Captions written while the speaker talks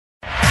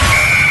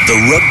The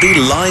Rugby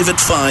Live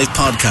at 5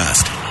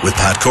 podcast with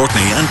Pat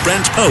Courtney and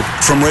Brent Pope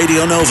from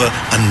Radio Nova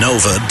and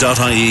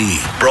Nova.ie.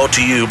 Brought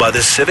to you by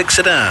the Civic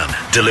Sedan,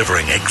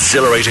 delivering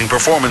exhilarating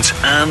performance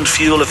and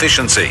fuel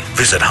efficiency.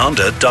 Visit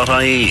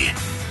Honda.ie.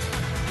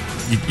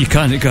 You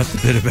kind of got the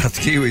bit about the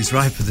Kiwis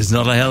right, but there's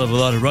not a hell of a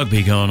lot of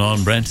rugby going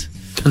on, Brent.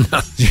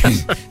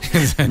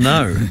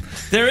 No.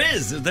 There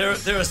is.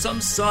 There are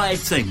some side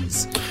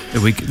things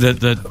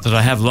that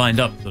I have lined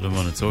up that I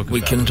want to talk about.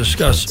 We can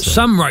discuss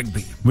some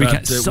rugby. We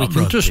can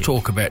just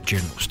talk about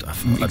general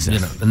stuff.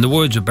 Exactly. In the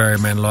words of Barry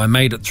Manilow, I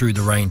made it through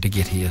the rain to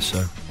get here,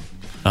 so...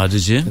 Oh,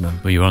 did you?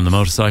 Were you on the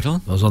motorcycle?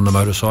 I was on the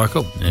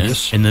motorcycle,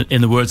 yes. In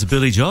the words of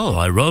Billy Joel,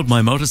 I rode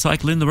my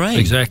motorcycle in the rain.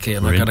 Exactly,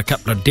 and I got a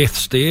couple of death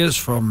stares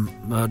from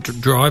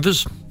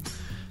drivers.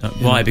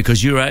 Why?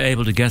 Because you were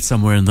able to get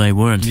somewhere and they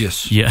weren't.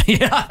 Yes. Yeah.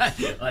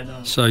 I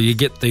know. So you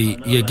get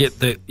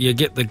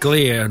the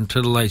glare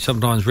until they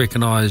sometimes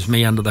recognise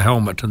me under the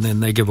helmet, and then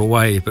they give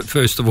away. But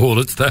first of all,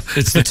 it's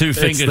the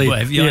two-fingered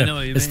wave. Yeah, I know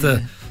what you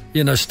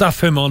mean. It's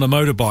stuff him on a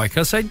motorbike.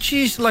 I say,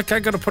 geez, like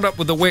I got to put up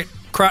with the wet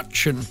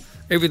crutch and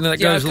everything that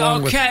goes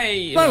along with.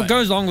 It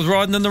goes along with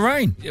riding in the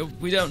rain.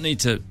 We don't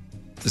need to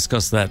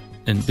discuss that,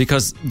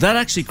 because that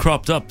actually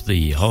cropped up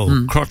the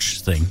whole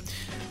crutch thing.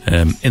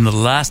 In the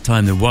last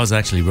time there was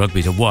actually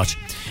rugby to watch,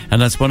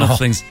 and that's one of the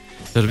things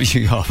that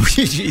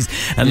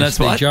that's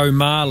the Joe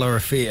Marler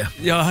affair.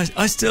 Yeah,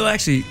 I still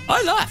actually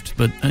I laughed,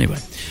 but anyway,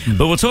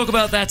 but we'll talk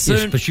about that soon.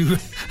 Yes, but you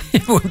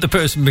weren't the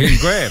person being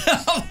grabbed.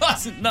 I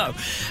wasn't, no.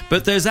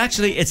 But it's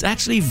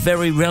actually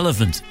very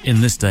relevant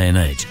in this day and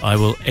age. I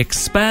will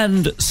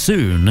expand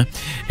soon.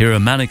 Here are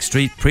Manic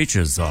Street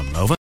Preachers on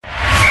Nova.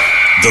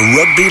 The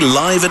Rugby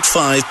Live at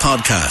 5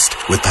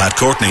 podcast with Pat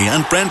Courtney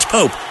and Brent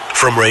Pope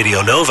from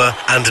Radio Nova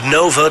and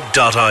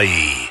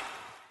Nova.ie.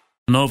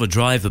 Nova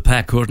drive the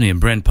Pat Courtney and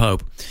Brent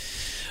Pope.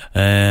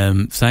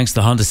 Thanks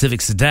to Honda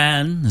Civic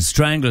Sedan, the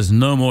Stranglers,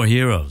 no more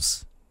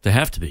heroes. They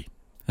have to be.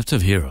 They have to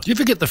have heroes. Do you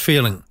ever get the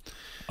feeling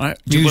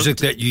music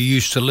that you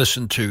used to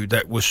listen to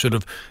that was sort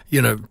of,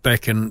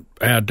 back in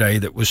our day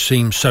that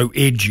seemed so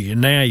edgy,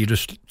 and now you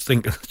just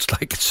think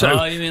it's so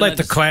like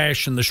the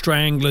Clash and the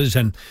Stranglers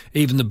and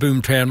even the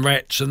Boomtown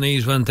Rats and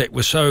these ones that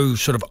were so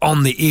sort of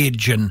on the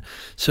edge and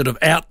sort of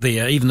out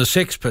there. Even the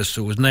Sex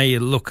Pistols. Now you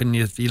look and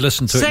you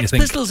listen to it and you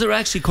think... Sex Pistols are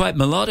actually quite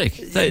melodic.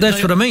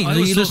 That's what I mean.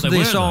 You listen to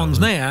their songs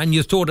now and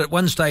you thought at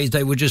one stage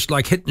they were just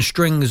like hitting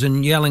strings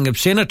and yelling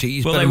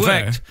obscenities. Well, but they in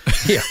were.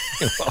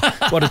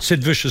 fact, what did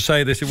Sid Vicious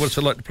say? They said, what's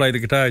it like to play the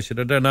guitar? He said,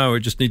 I don't know, I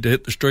just need to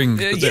hit the strings.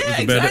 But that was about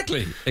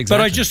exactly. it.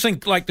 But I just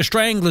think like the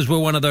Stranglers were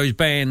one of those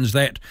bands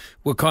that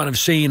were kind of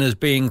seen as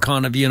being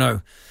kind of,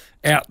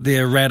 out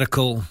there,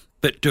 radical,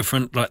 bit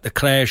different, like the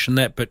Clash and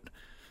that, but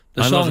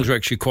the songs are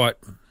actually quite,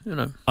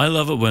 I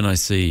love it when I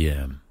see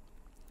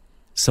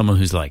someone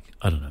who's like,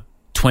 I don't know,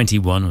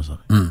 21 or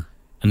something,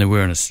 and they're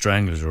wearing a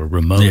Stranglers or a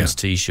Ramones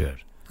T-shirt.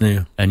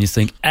 Yeah. And you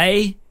think,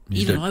 A,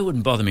 I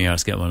wouldn't bother me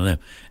to get one of them.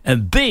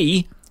 And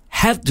B,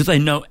 do they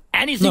know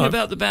anything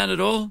about the band at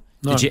all?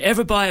 No. Did you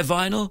ever buy a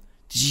vinyl?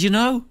 Did you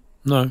know?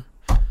 No.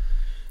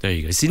 There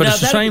you go. See, but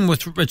it's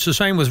the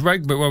same with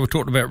rugby. Well, we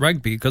talked about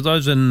rugby because I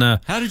was in.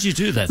 How did you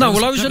do that?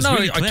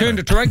 I turned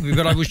it to rugby,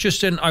 but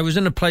I was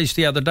in a place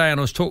the other day and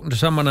I was talking to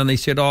someone and he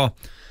said,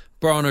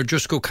 Brian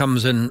O'Driscoll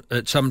comes in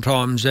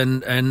sometimes,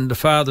 and the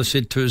father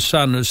said to his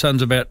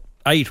son's about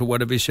 8 or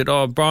whatever. He said,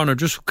 Brian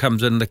O'Driscoll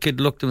comes in. The kid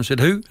looked at him and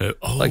said, who?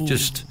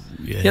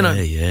 Yeah.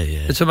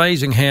 It's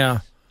amazing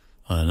how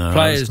I know.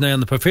 Players now in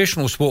the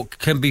professional sport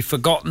can be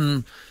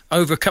forgotten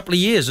over a couple of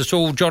years. It's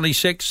all Johnny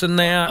Sexton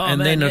now,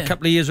 a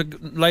couple of years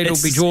later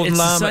it'll be Jordan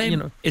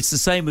Lama. It's the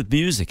same with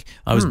music.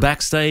 I was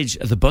backstage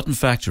at the Button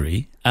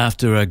Factory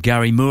after a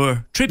Gary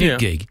Moore tribute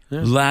gig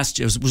last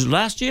year. Was it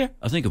last year?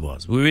 I think it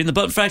was. We were in the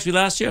Button Factory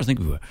last year? I think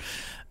we were.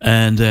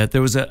 And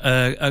there was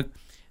a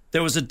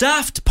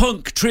Daft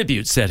Punk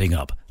tribute setting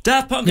up.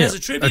 Daft Punk has a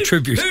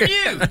tribute.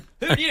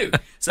 Who knew?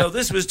 So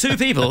this was 2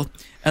 people,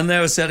 and they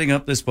were setting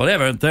up this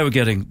whatever. They were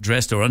getting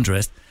dressed or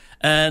undressed,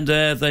 and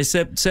they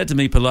said to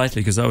me politely,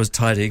 because I was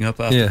tidying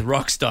up after the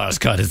rock stars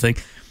kind of thing,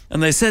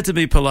 and they said to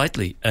me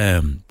politely,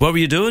 "What were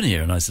you doing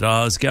here?" And I said,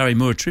 "It's Gary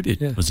Moore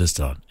tribute was just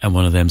on." And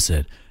one of them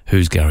said,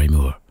 "Who's Gary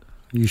Moore?"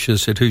 You should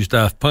have said, "Who's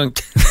Daft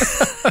Punk?"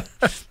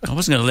 I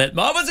wasn't going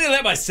to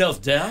let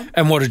myself down.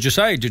 And what did you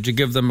say? Did you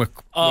give them a?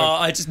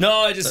 I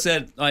just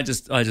said.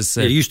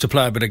 You used to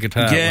play a bit of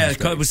guitar. Yeah,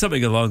 it was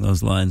something along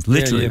those lines.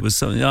 Literally, it was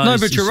something.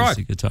 But you're right.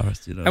 A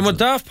guitarist, And with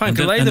Daft Punk,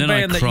 are they the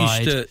band that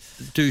used to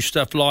do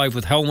stuff live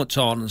with helmets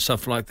on and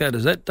stuff like that?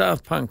 Is that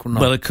Daft Punk or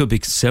not? Well, it could be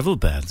several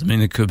bands. I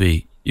mean, it could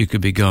be. You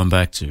could be going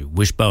back to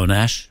Wishbone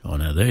Ash. Oh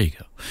no, there you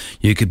go.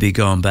 You could be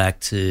going back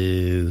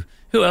to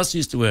who else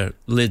used to wear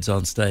lids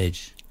on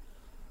stage?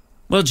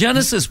 Well,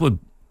 Genesis would.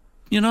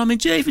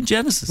 Even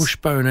Genesis.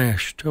 Wishbone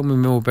Ash. Tell me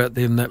more about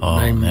them. That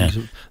name.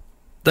 Man.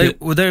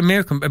 Were they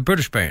American? A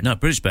British band? No,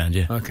 British band,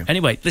 yeah. Okay.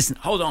 Anyway, listen,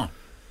 hold on.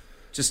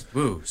 Just,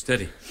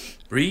 steady.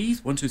 Breathe.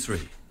 1, 2, 3.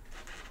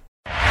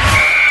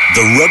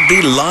 The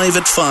Rugby Live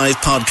at 5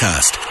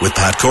 podcast with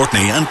Pat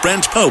Courtney and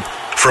Brent Pope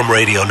from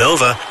Radio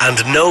Nova and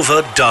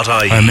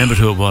Nova.ie. I remembered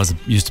who it was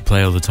that used to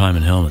play all the time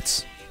in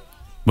helmets.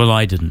 Well,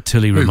 I didn't.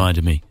 Tilly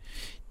reminded me.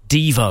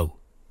 Devo.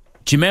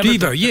 Do you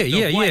remember? Devo,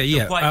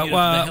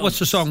 yeah. What's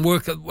the song?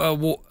 Work.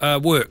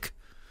 Work.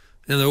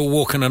 And they're all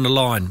walking on the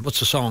line. What's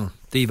the song?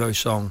 Devo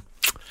song.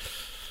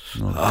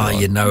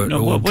 You know it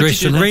all.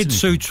 Dressed in red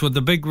suits with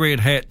the big red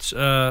hats.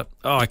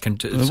 I can.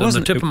 It's on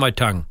the tip of my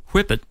tongue.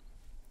 Whip it.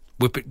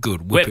 Whip it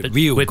good. Whip it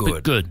real good. Whip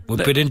it good.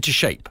 Whip it into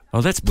shape.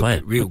 Oh, let's play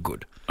it. Real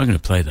good. I'm going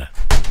to play that.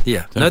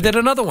 Yeah. No, there's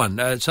another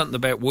one. Something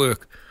about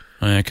work.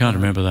 I can't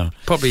remember that one.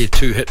 Probably a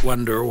 2-hit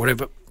wonder or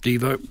whatever.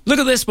 Devo. Look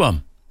at this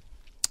one.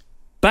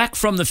 Back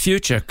from the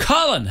Future.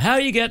 Colin, how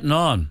are you getting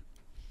on?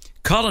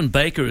 Colin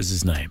Baker is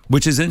his name,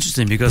 which is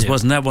interesting because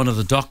wasn't that one of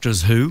the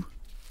Doctors Who?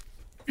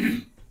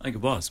 I think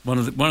it was. One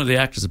of the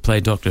actors that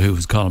played Doctor Who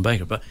was Colin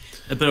Baker. But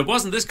it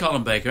wasn't this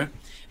Colin Baker.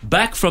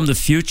 Back from the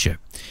Future.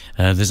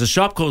 There's a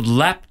shop called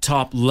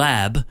Laptop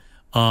Lab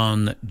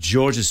on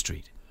Georgia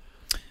Street.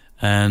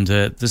 And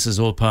this is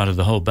all part of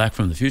the whole Back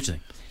from the Future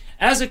thing.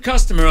 As a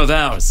customer of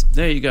ours,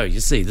 there you go, you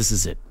see, this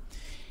is it.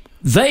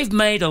 They've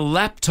made a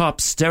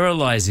laptop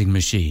sterilizing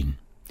machine.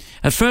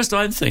 At first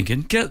I'm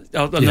thinking,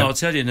 I'll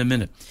tell you in a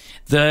minute.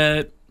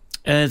 A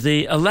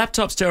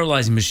laptop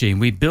sterilizing machine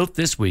we built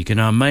this week in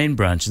our main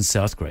branch in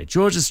South Great,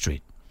 Georgia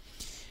Street.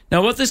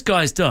 Now what this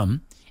guy's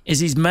done is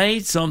he's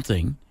made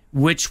something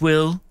which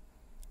will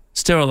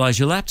sterilize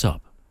your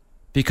laptop.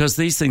 Because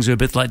these things are a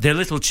bit like, they're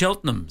little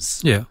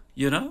Cheltenhams. Yeah.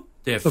 You know?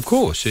 They're of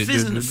course.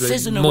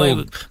 fizzing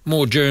away.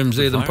 More germs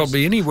there than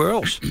probably anywhere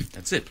else.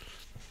 That's it.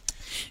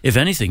 If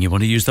anything, you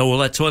want to use all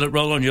that toilet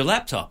roll on your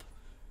laptop.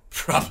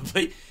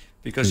 Probably.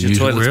 Because your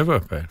toilet's wherever,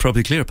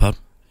 probably clear, pub.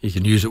 You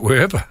can use it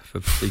wherever.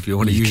 If you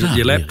want to use it on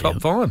your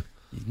laptop, fine.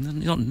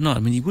 No, I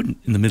mean, you wouldn't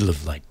in the middle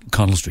of, like,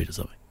 Connell Street or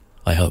something.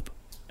 I hope.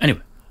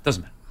 Anyway,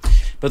 doesn't matter.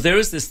 But there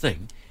is this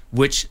thing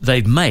which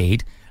they've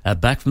made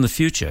Back from the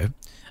Future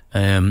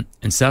in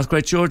South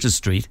Great Georgia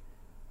Street.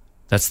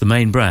 That's the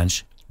main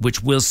branch,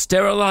 which will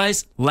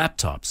sterilize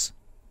laptops.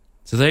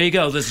 So there you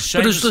go. There's a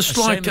shame. But is this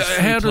like?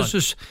 How does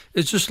this?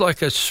 It's just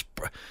like a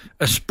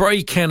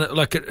spray can.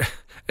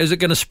 Is it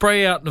going to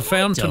spray out in a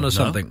fountain or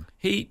something?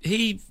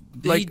 He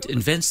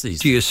invents these.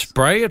 Do you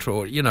spray it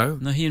or No,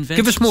 he invents.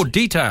 Give us more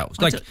details.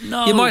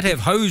 No. You might have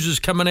hoses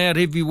coming out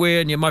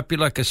everywhere, and you might be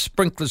like a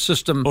sprinkler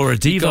system or a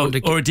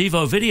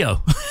Devo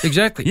video.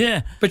 Exactly.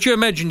 Yeah. But you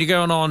imagine you're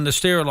going on the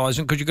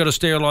sterilising because you've got to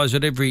sterilise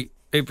it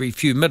every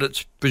few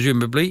minutes,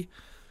 presumably.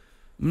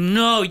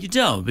 No, you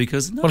don't,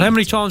 because... Well, how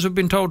many times have we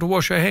been told to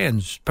wash our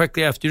hands?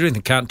 Practically after you do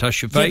anything, can't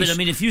touch your face. Yeah, but I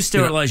mean, if you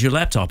sterilise your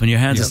laptop and your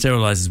hands are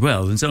sterilised as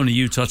well, then it's only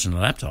you touching the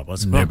laptop, I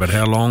suppose. Yeah, but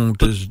how long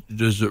does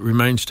it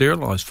remain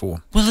sterilised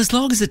for? Well, as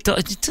long as it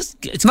does... This is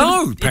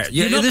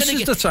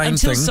the same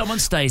until thing. Someone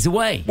stays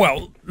away.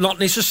 Well, not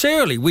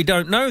necessarily. We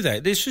don't know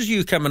that. This is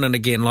you coming in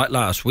again like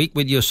last week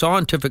with your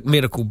scientific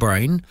medical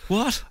brain.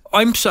 What?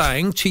 I'm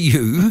saying to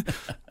you...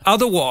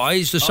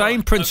 Otherwise, the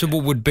same principle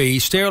would be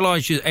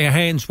sterilise our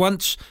hands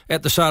once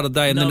at the start of the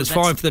day and then it's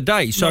fine for the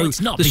day. So it's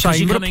not, the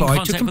same would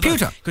apply to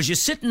computer. Because you're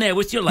sitting there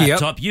with your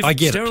laptop, you've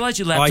sterilised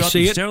your laptop, I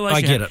see it,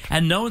 I get it.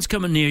 And no one's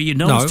coming near you,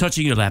 no one's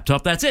touching your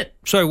laptop, that's it.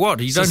 So what?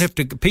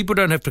 People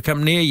don't have to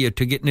come near you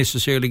to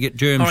necessarily get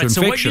germs or infections.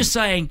 So what you're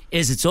saying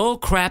is it's all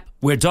crap,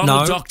 we're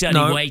Donald-Ducked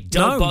anyway,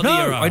 don't bother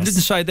your arse. I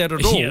didn't say that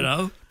at all. You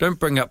know? Don't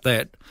bring up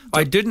that.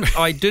 I didn't.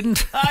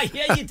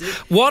 Yeah, you did.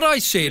 What I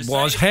said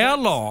was how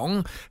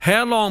long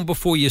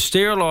before you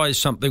sterilise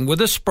something with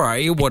a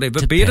spray or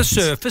whatever, be it a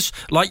surface,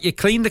 like you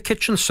clean the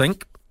kitchen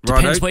sink.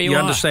 Depends where you are.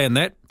 Understand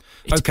that?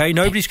 Okay,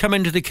 nobody's come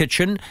into the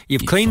kitchen.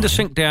 You've cleaned the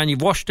sink down.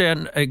 You've washed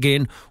down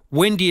again.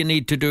 When do you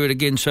need to do it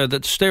again so that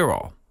it's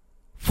sterile?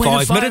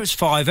 5 minutes,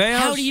 5 hours.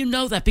 How do you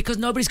know that? Because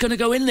nobody's going to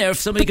go in there if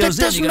somebody goes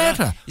in. That doesn't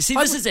matter. You see,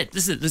 this is it.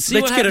 Let's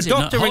get a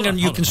doctor in and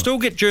you can still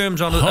get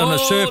germs on a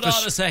surface. Hold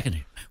on a second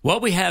here.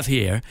 What we have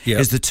here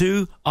is the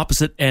two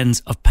opposite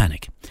ends of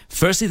panic.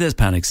 Firstly, there's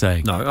panic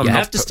saying you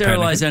have to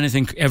sterilise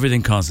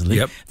everything constantly.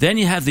 Yep. Then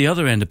you have the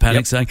other end of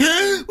panic saying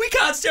we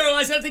can't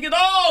sterilise anything at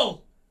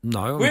all.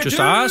 No, I'm just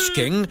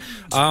asking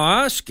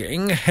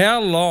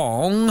how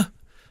long...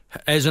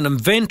 As an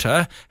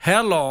inventor,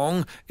 how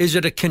long is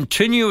it a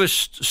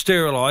continuous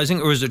sterilising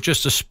or is it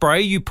just a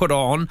spray you put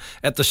on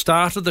at the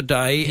start of the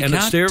day and it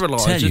sterilises it?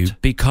 I can't tell you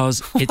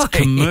because it's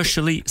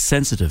commercially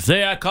sensitive.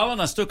 There, Colin,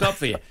 I stuck up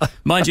for you.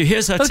 Mind you,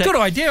 here's how... That's a good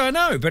idea, I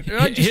know, but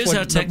here's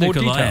how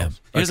technical I am.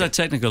 Here's how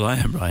technical I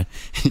am, right?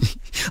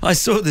 I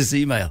saw this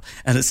email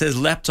and it says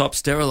laptop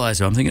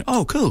steriliser. I'm thinking,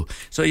 oh, cool.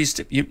 So you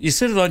sit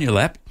it on your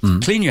lap,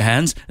 clean your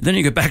hands, and then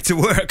you go back to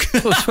work.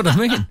 That's what I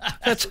mean.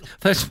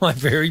 That's my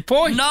very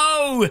point.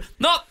 No,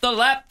 not the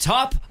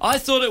laptop. I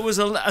thought it was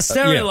a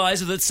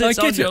steriliser that sits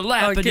on your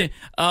lap.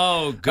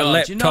 Oh, God. A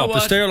laptop, you know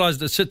what? A steriliser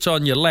that sits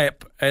on your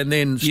lap and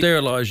then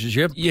sterilises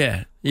you.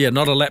 Yeah. Yeah,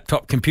 not a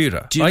laptop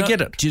computer. I get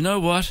it. Do you know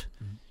what?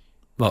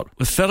 What?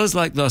 With fellas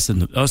like us in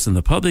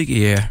the public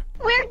ear...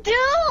 We're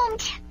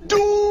doomed.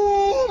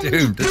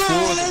 Doomed.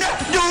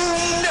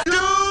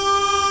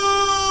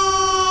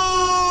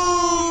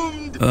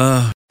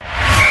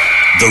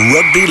 The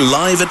Rugby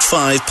Live at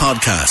 5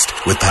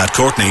 podcast with Pat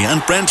Courtney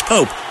and Brent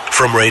Pope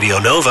from Radio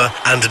Nova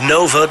and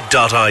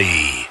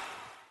Nova.ie.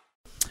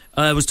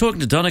 I was talking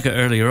to Donica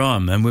earlier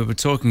on, and we were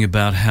talking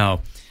about how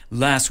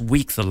last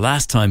week, the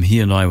last time he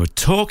and I were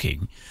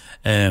talking,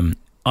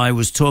 I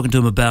was talking to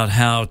him about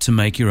how to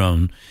make your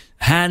own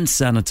hand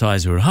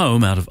sanitizer at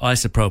home out of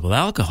isopropyl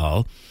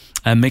alcohol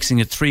and mixing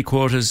it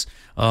 3/4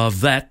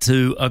 of that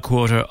to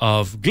 1/4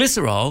 of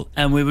glycerol,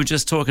 and we were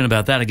just talking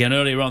about that again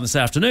earlier on this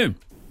afternoon.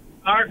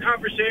 Our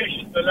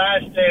conversation the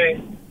last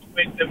day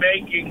with the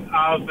making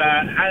of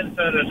hand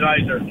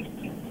sanitizer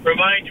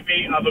reminded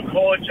me of a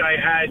coach I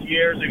had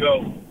years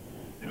ago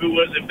who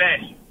was a vet.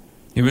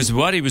 He was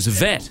what? He was a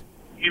vet?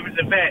 He was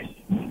a vet.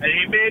 And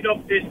he made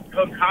up this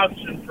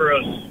concoction for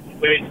us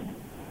with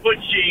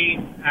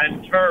poachine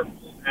and turf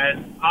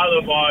and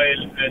olive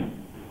oil and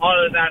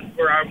all of that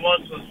for our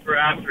muscles for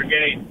after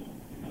games.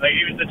 Like,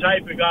 he was the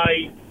type of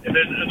guy, if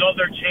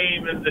another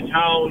team in the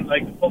town,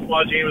 like the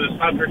football team or the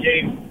soccer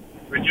team,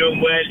 were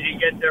doing well, he'd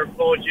get their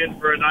coach in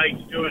for a night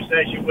to do a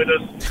session with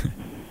us.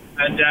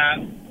 And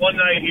one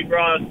night he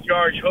brought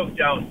George Hook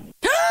down.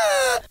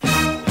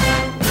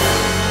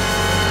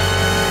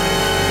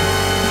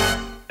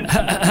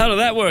 How did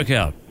that work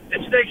out?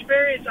 It's an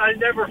experience I'll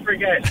never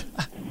forget.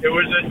 It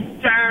was a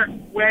dark,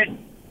 wet,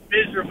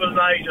 miserable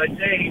night. I'd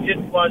say he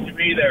didn't want to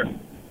be there.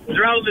 It was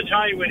around the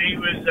time when he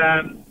was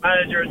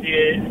manager of the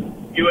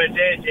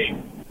USA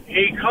team.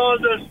 He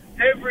called us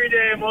every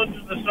day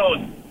under the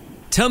sun.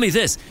 Tell me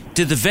this,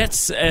 did the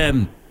vet's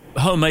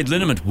homemade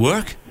liniment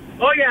work?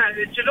 Oh yeah,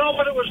 did you know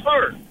what it was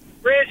for?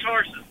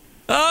 Racehorses.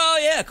 Oh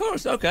yeah, of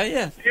course, okay,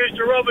 yeah. He used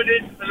to rub it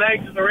into the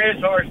legs of the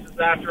racehorses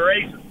after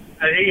races,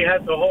 and he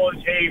had the whole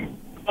team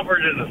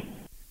covered in it.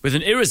 With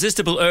an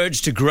irresistible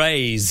urge to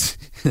graze,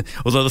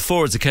 although the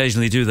forwards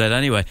occasionally do that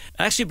anyway.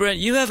 Actually, Brent,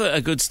 you have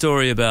a good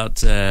story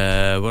about,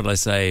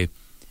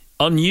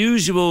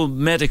 unusual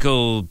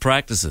medical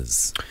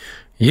practices.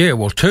 Yeah,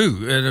 well, two.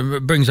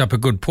 It brings up a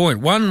good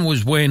point. One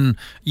was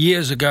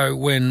years ago,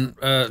 when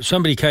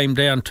somebody came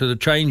down to the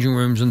changing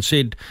rooms and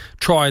said,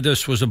 try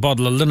this, was a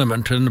bottle of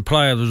liniment, and the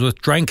player was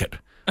with drank it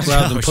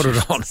rather than put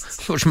it on,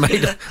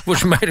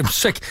 which made him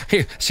sick.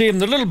 See him,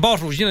 the little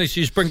bottles, you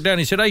just bring it down.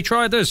 He said, hey,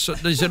 try this.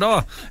 They said,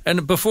 oh.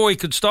 And before he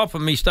could stop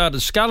him, he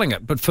started sculling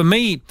it. But for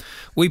me,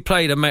 we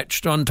played a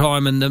match one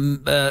time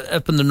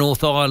up in the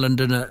North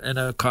Island in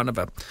a kind of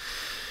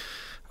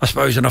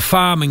in a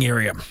farming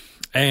area.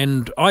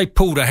 And I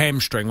pulled a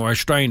hamstring, or I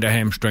strained a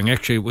hamstring.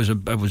 Actually, it was a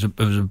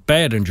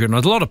bad injury, and I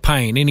had a lot of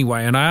pain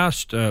anyway. And I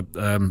asked a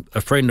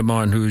friend of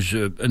mine who's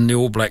in the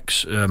All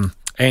Blacks,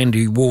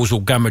 Andy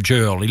Warsall Gummidge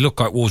Earl. He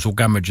looked like Warsall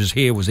Gummidge. His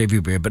hair was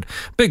everywhere, but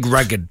big,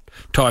 rugged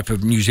type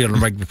of New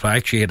Zealand rugby player.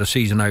 Actually had a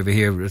season over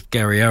here with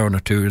Gary Owen or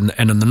two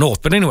and in the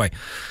North. But anyway,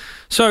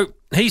 so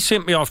he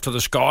sent me off to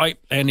the Sky,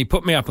 and he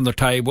put me up on the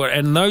table.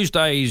 And in those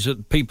days,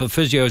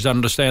 physios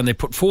understand, they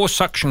put 4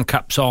 suction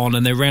cups on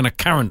and they ran a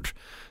current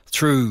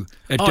through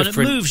a different...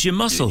 and it moves your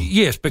muscle.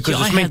 Yes, because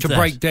it's meant to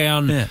break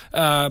down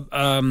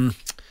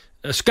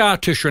scar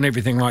tissue and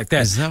everything like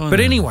that. But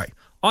anyway,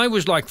 I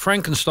was like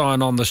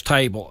Frankenstein on this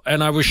table,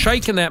 and I was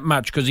shaking that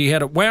much because he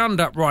had it wound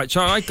up right.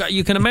 So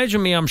you can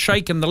imagine me, I'm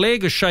shaking, the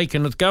leg is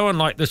shaking, it's going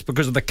like this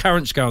because of the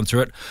currents going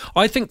through it.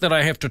 I think that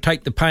I have to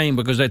take the pain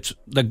because that's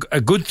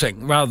a good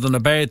thing rather than a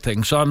bad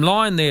thing. So I'm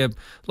lying there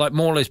like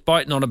more or less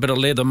biting on a bit of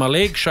leather, my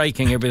leg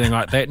shaking, everything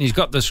like that, and he's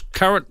got this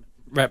current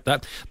wrapped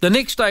up. The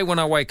next day when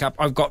I wake up,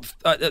 I've got,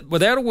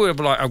 without a word of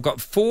a lie, I've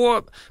got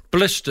 4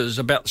 blisters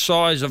about the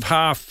size of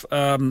half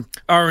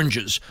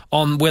oranges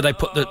on where they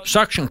put the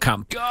suction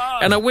cup.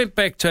 God. And I went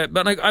back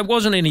but I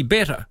wasn't any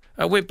better.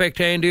 I went back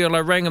to Andy and I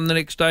rang him the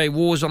next day,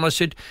 Wars, and I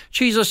said,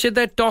 geez,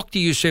 that doctor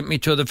you sent me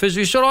to, the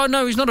physio, he said, oh,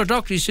 no, he's not a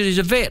doctor. He said, he's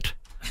a vet.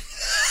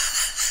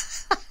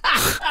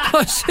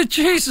 I said,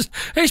 Jesus,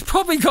 he's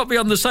probably got me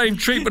on the same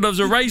treatment as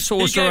a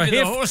racehorse or a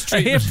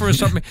heifer or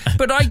something.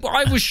 But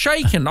I was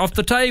shaken off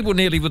the table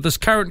nearly with this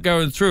current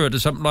going through it or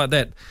something like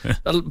that.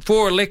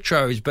 4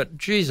 electrodes. But,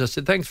 Jesus, I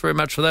said, thanks very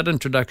much for that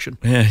introduction.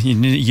 Yeah,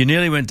 you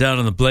nearly went down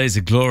in the blaze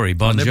of glory.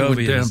 Bon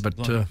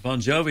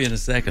Jovi in a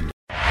second.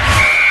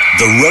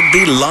 The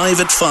Rugby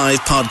Live at 5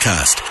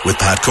 podcast with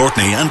Pat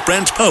Courtney and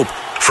Brent Pope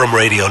from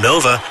Radio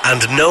Nova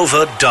and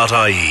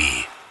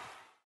Nova.ie.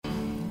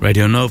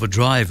 Radio Nova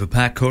Drive with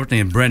Pat Courtney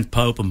and Brent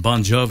Pope and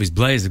Bon Jovi's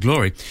Blaze of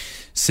Glory.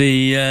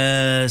 See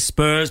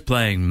Spurs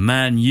playing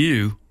Man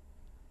U.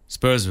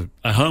 Spurs are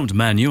at home to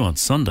Man U on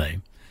Sunday.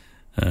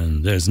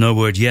 And there's no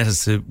word yet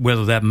as to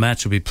whether that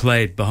match will be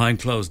played behind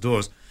closed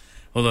doors.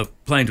 Although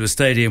playing to a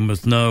stadium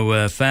with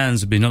no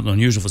fans would be not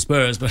unusual for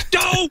Spurs. But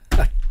oh,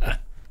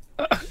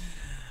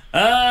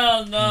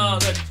 no.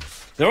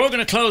 They're all going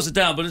to close it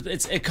down. But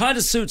it kind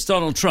of suits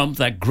Donald Trump,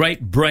 that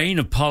great brain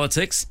of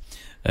politics.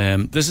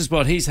 This is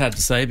what he's had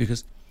to say,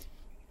 because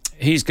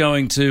he's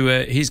going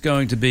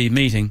to be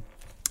meeting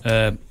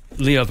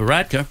Leo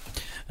Varadkar,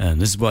 and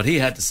this is what he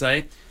had to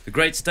say. The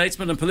great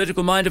statesman and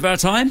political mind of our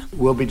time.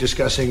 We'll be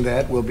discussing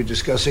that. We'll be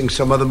discussing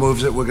some other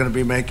moves that we're going to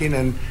be making,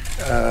 and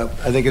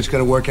I think it's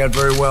going to work out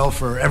very well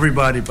for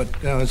everybody. But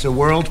it's a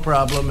world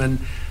problem, and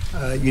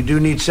You do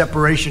need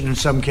separation in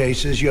some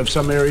cases. You have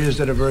some areas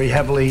that are very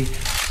heavily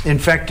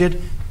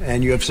infected,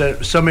 and you have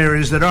some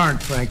areas that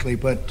aren't, frankly.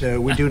 But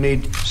we do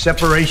need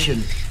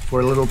separation for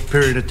a little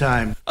period of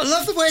time. I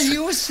love the way he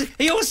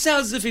always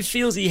sounds as if he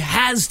feels he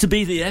has to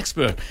be the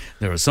expert.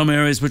 There are some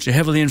areas which are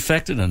heavily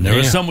infected, and there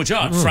are some which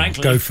aren't,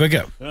 frankly. Go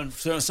figure.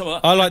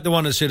 I like the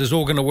one that said it's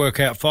all going to work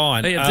out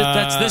fine.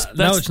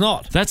 No, it's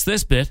not. That's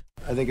this bit.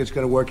 I think it's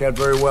going to work out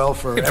very well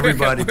for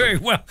everybody. Very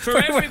well. For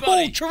everybody.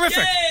 Oh, terrific.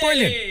 Yay!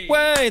 Brilliant.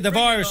 Way, the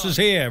virus is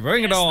here.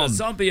 Bring it on. The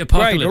zombie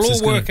apocalypse. Great,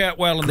 it'll all work out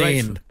well in the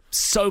end.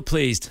 So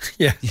pleased.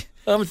 Yeah,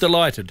 I'm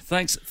delighted.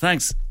 Thanks.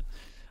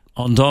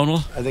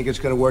 O'Donnell. I think it's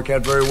going to work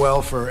out very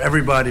well for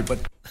everybody, but...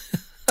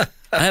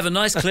 I have a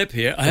nice clip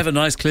here.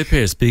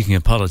 Speaking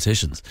of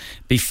politicians,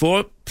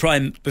 before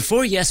Prime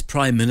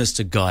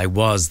Minister Guy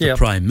was the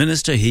Prime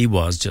Minister, he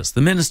was just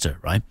the minister,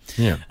 right?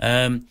 Yeah.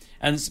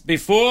 And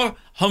before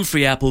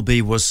Humphrey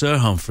Appleby was Sir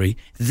Humphrey,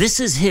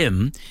 this is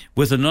him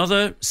with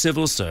another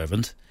civil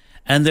servant,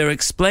 and they're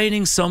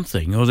explaining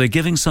something, or they're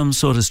giving some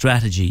sort of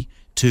strategy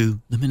to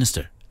the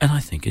minister, and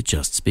I think it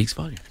just speaks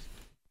volumes.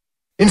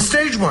 In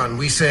stage 1,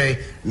 we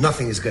say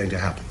nothing is going to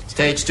happen.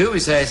 Stage 2, we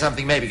say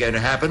something may be going to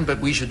happen, but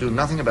we should do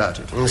nothing about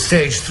it. In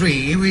stage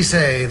 3, we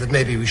say that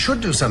maybe we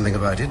should do something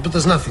about it, but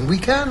there's nothing we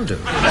can do.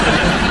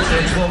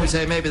 Stage 4, we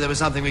say maybe there was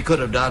something we could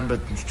have done, but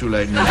it's too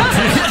late now.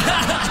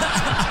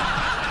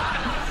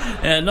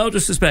 No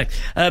disrespect.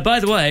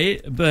 By the way,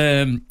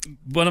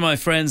 one of my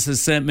friends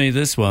has sent me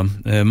this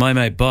one. My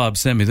mate Bob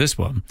sent me this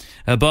one.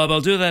 Bob,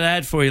 I'll do that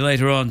ad for you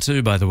later on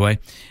too, by the way.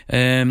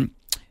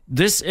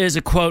 This is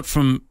a quote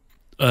from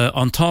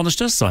on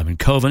Taoiseach Simon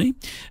Coveney,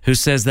 who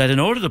says that in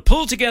order to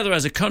pull together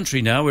as a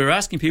country now, we're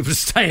asking people to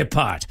stay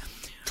apart.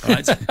 All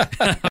right?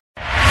 The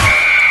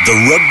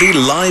Rugby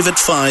Live at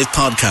 5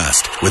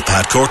 podcast with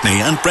Pat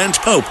Courtney and Brent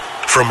Pope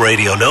from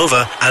Radio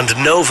Nova and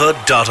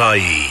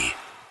Nova.ie.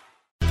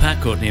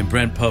 Pat Courtney and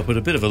Brent Pope with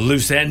a bit of a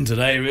loose end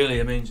today, really.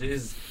 I mean,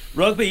 geez.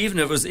 Rugby, even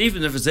if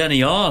it's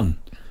any on,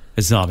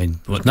 it's not. I mean,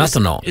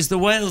 nothing on. Is the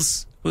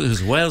Wales?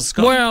 Is Wales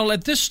Scotland? Well,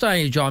 at this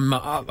stage, I'm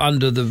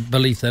under the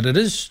belief that it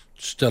is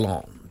still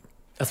on.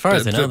 As far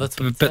as I know, that's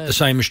but the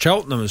same as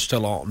Cheltenham is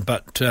still on,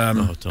 but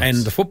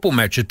and the football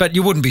matches. But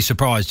you wouldn't be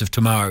surprised if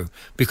tomorrow,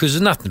 because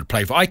there's nothing to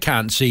play for. I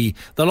can't see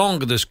the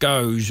longer this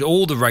goes,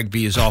 all the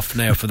rugby is off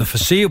now for the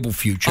foreseeable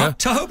future.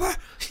 October.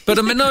 But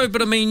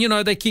I mean, you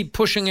know, they keep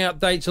pushing out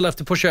dates. They'll have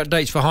to push out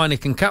dates for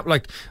Heineken Cup.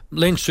 Like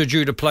Leinster are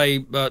due to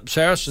play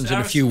Saracens in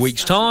a few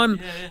weeks' time.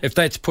 Yeah. If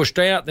that's pushed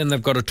out, then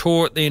they've got a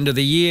tour at the end of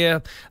the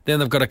year. Then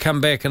they've got to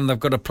come back and they've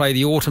got to play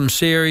the autumn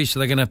series. So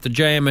they're going to have to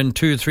jam in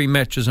 2 or 3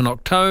 matches in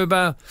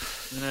October.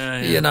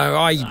 You know,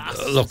 I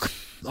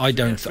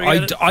don't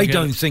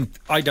think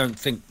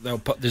they'll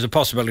put. There's a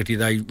possibility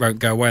they won't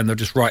go away and they'll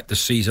just write the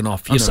season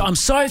off. I'm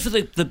sorry for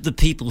the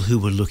people who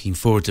were looking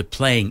forward to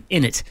playing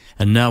in it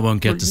and now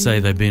won't get to say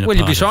they've been. Well,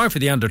 you'd be sorry for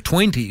the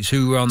under-20s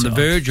who were on the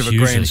verge of a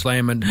Grand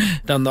Slam and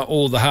done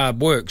all the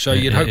hard work. So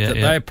you'd hope that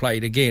they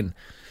played again.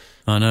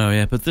 I know,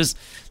 yeah, but there's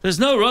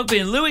no rugby,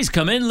 and Louis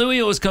come in. Louis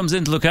always comes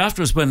in to look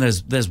after us when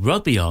there's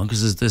rugby on,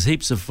 because there's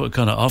heaps of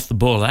kind of off the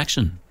ball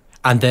action.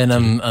 And then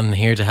I'm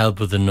here to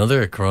help with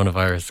another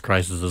coronavirus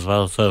crisis as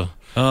well. So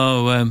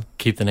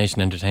keep the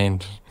nation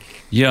entertained.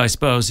 Yeah, I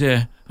suppose.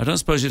 Yeah, I don't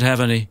suppose you'd have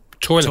any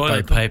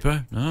toilet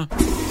paper. No,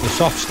 the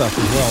soft stuff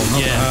as well,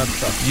 not the hard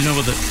stuff. You know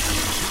what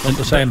not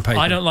the sandpaper.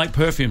 I don't like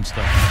perfume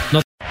stuff.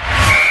 The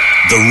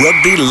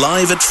Rugby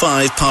Live at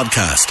 5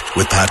 podcast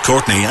with Pat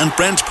Courtney and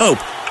Brent Pope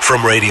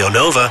from Radio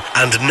Nova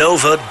and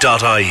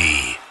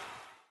Nova.ie.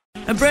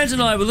 And Brent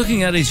and I were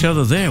looking at each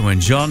other there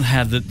when John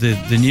had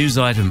the news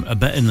item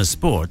in the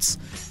sports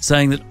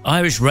saying that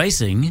Irish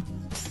Racing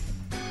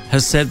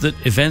has said that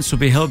events will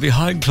be held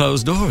behind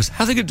closed doors.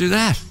 How are they going to do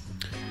that?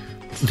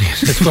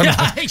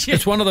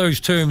 It's one of those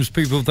terms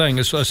people think.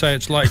 I say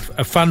it's like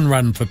a fun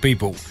run for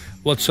people.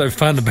 What's so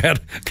fun about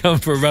going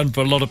for a run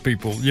for a lot of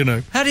people, you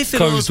know? How do you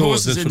fit all those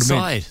horses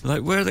inside?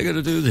 Like, where are they going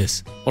to do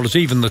this? Well, it's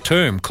even the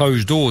term,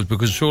 closed doors,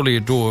 because surely a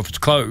door, if it's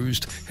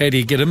closed, how do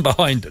you get in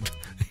behind it?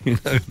 You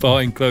know,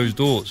 behind closed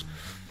doors.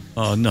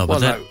 Oh, no,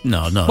 but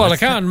no. Well, I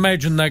can't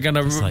imagine they're going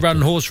to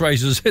run horse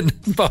races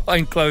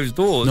behind closed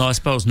doors. No, I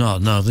suppose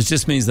not. No, that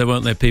just means they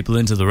won't let people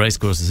into the race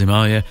courses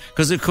anymore, yeah.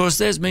 Because, of course,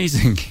 there's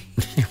meeting.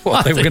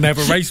 What, they were going to have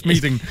a race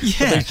meeting?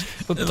 Yeah.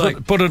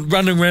 Put it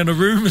running around a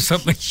room or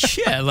something?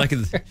 Yeah, like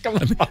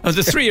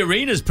the 3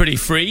 arenas pretty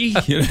free.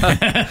 You know?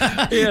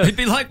 Yeah. It'd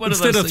be like one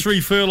Instead of those. Instead of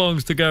 3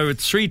 furlongs to go,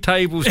 it's 3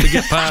 tables to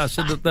get past.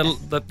 It'd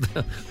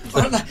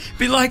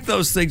be like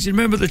those things. You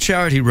remember the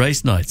charity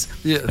race nights?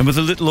 Yeah. And with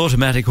a little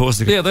automatic horse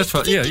to go. Yeah, that's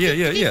right. Yeah.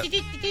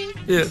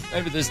 Yeah,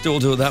 maybe they still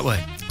do it that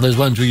way. Those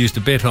ones we used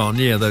to bet on,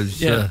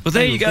 those. Yeah, but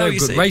there you go. You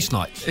see, race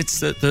nights.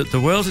 It's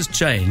the world has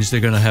changed. They're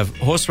going to have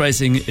horse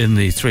racing in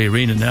the 3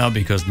 arena now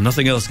because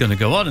nothing else is going to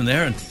go on in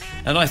there,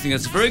 and I think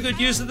that's a very good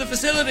use of the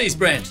facilities,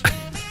 Brent.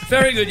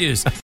 Very good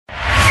use.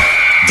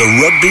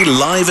 The Rugby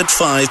Live at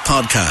 5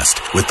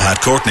 podcast with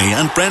Pat Courtney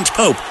and Brent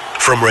Pope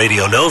from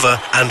Radio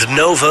Nova and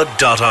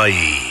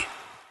Nova.ie.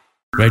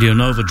 Radio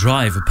Nova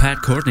Drive with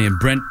Pat Courtney and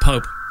Brent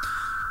Pope.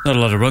 Not a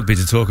lot of rugby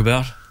to talk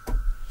about.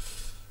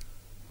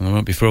 And there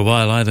won't be for a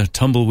while either.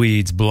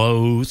 Tumbleweeds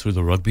blow through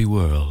the rugby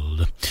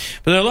world.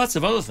 But there are lots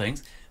of other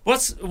things.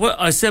 What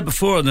I said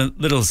before in the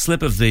little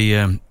slip of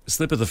the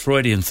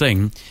Freudian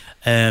thing,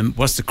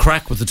 what's the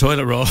crack with the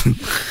toilet roll?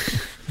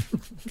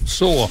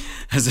 Sore.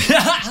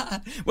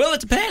 Well,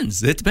 it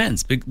depends. It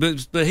depends.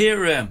 But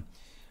here,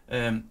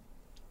 a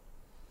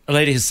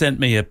lady has sent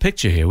me a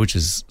picture here, which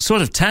is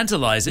sort of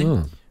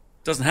tantalising.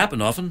 Doesn't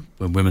happen often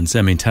when women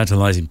send me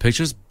tantalising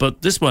pictures,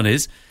 but this one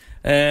is.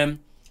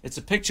 It's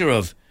a picture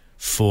of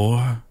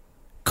 4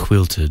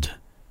 quilted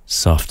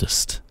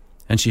softest.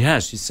 And she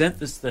sent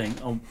this thing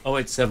on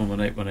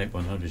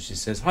 0871818 She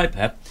says, "Hi,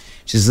 Pat."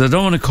 She says, "I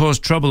don't want to cause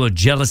trouble or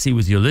jealousy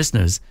with your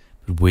listeners,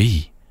 but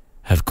we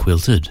have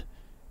quilted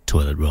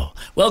toilet roll."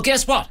 Well,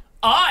 guess what?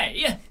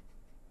 I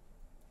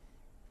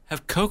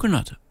have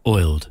coconut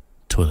oiled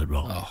toilet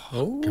roll.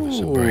 Oh, give us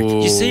a break.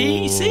 You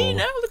see?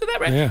 Now look at that,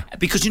 right? Yeah.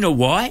 Because you know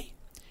why?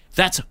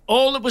 That's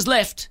all that was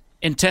left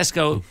in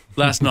Tesco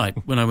last night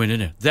when I went in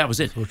there. That was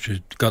it. I thought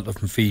you got them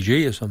from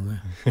Fiji or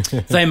somewhere.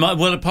 They might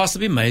well have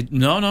possibly made.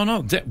 No.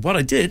 What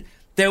I did,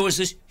 there was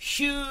this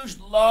huge,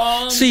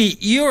 long. See,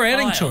 you're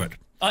adding aisle. to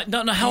it.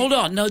 No, hold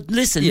on. No,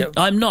 listen,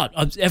 I'm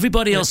not.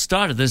 Everybody else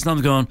started. There's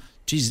nothing going,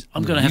 geez,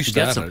 I'm going to have to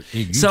get some.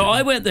 So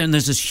I went there, and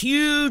there's this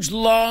huge,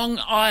 long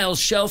aisle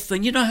shelf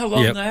thing. You know how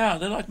long they are?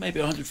 They're like maybe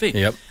 100 feet.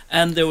 Yep.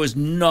 And there was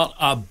not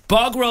a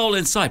bog roll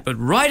in sight. But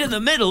right in the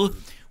middle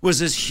was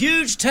this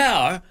huge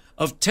tower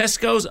of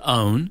Tesco's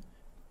own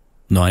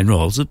 9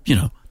 rolls of,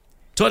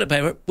 toilet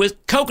paper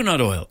with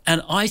coconut oil.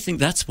 And I think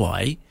that's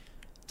why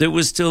it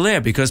was still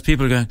there, because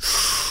people are going,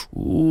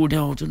 "Oh,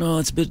 no,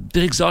 it's a bit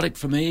exotic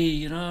for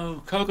me,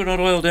 coconut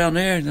oil down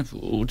there."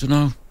 Oh, don't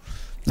know.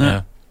 No.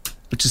 Yeah.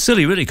 Which is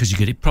silly, really, because you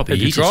could probably eat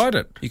it. Have you tried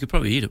it? You could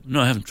probably eat it.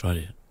 No, I haven't tried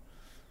it yet.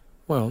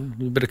 Well,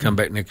 you better come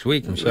back next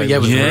week and say...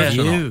 with a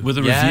review. With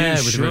a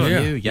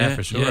review, yeah,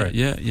 for sure.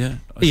 Yeah.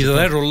 Either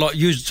that or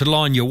use it to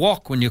line your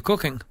wok when you're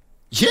cooking.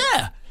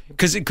 Yeah.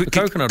 Because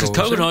coconut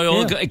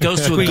oil, it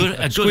goes to a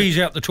good... Squeeze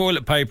out the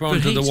toilet paper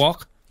onto the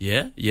wok.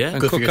 Yeah.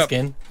 And good for your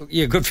skin.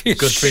 Yeah, good for your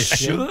skin.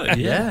 Sure,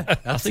 yeah.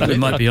 I think we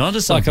might be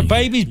onto something. Like a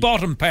baby's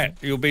bottom, Pat,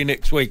 you'll be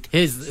next week.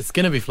 It's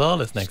going to be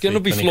flawless next week. It's going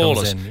to be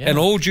flawless. And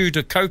all due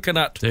to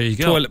coconut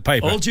toilet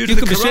paper. All due to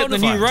the coronavirus. You could be setting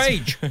a new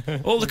rage.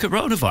 All the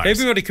coronavirus.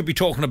 Everybody could be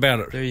talking about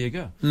it. There you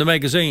go. In the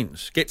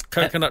magazines. Get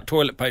coconut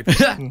toilet paper.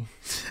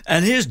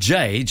 And here's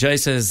Jay. Jay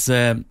says,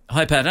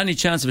 "Hi, Pat, any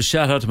chance of a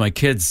shout out to my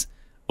kids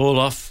all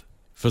off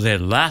for their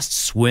last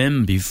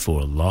swim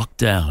before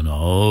lockdown?"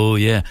 Oh,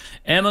 yeah.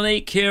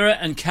 Emily, Kira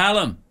and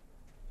Callum.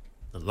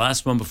 The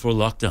last one before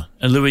lockdown.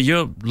 And Louis,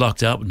 you're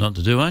locked out with nothing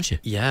to do, aren't you?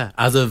 Yeah,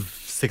 as of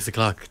 6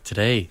 o'clock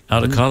today.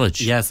 Out of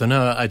college? Yeah, so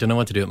no, I don't know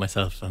what to do with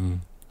myself. Yeah,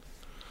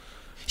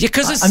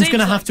 because I'm just going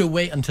to have to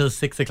wait until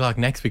 6 o'clock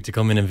next week to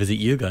come in and visit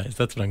you guys.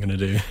 That's what I'm going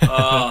to do.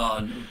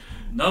 Oh,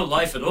 no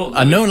life at all.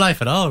 No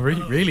life at all,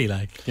 really,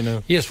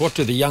 Yes, what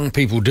do the young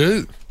people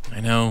do? I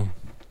know.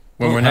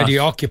 How do you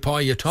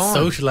occupy your time?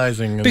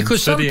 Socialising and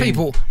because studying. Some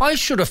people, I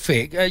should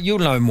affect, you'll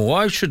know more,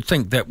 I should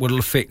think that will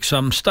affect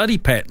some study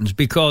patterns,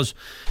 because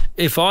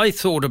if I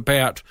thought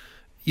about,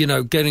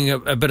 getting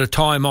a bit of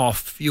time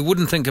off, you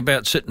wouldn't think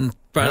about sitting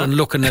and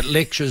looking at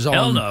lectures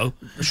on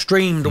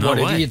streamed or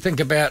whatever. You'd think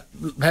about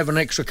having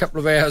an extra couple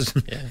of hours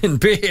in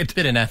bed.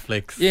 Bit of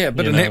Netflix. Yeah, a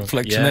bit of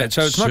Netflix and that.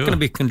 So it's not going to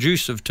be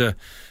conducive to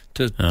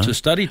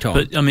study time.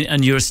 But,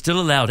 and you're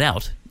still allowed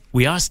out.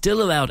 We are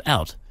still allowed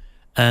out.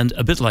 And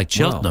a bit like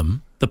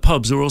Cheltenham, the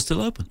pubs are all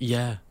still open.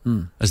 Yeah.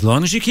 As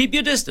long as you keep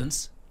your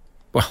distance.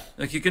 Well,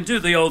 like you can do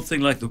the old thing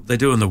like they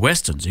do in the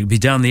Westerns. You can be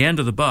down the end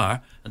of the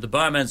bar, and the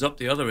barman's up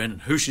the other end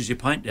and hooshes your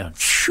pint down.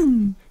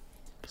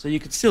 So you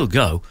could still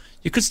go.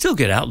 You could still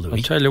get out, Louis.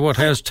 I'll tell you what,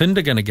 how's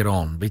Tinder going to get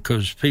on?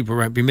 Because people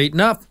won't be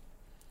meeting up.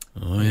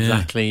 Oh, yeah.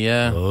 Exactly,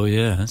 yeah. Oh,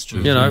 yeah, that's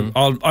true.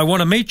 I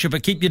want to meet you,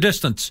 but keep your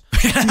distance.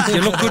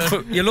 You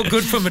look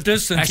good from a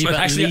distance. Keep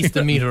at least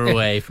a metre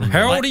away from.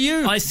 How old are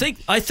you? I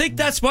think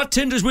that's what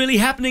Tinder's really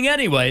happening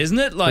anyway, isn't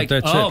it? Like,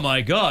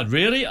 my God,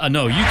 really? I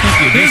know, you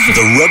keep your distance.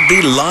 The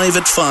Rugby Live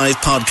at 5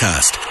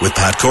 podcast with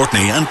Pat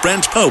Courtney and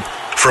Brent Pope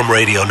from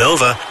Radio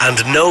Nova and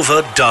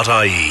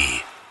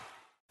Nova.ie.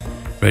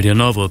 Radio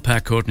Nova with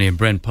Pat Courtney and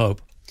Brent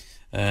Pope.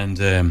 And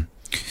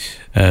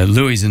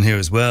Louis in here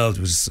as well,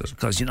 because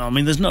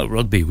there's no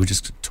rugby, we're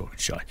just talking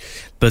shy.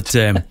 But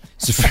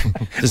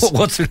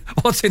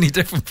what's any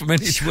different from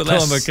any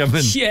time I come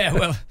in? Yeah,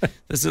 well,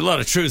 there's a lot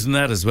of truth in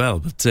that as well.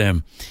 But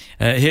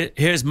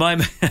here's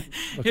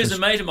a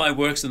mate of mine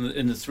works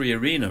in the 3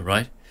 Arena,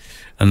 right?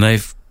 And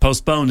they've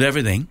postponed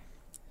everything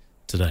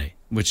today,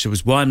 which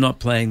was why I'm not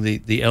playing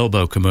the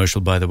elbow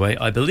commercial. By the way,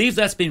 I believe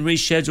that's been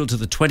rescheduled to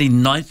the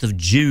 29th of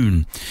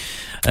June.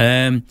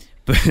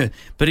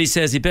 But he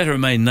says he better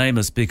remain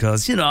nameless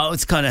because,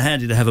 it's kind of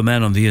handy to have a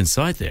man on the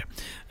inside there.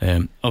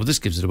 This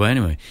gives it away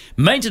anyway.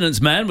 Maintenance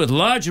man with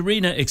large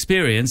arena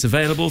experience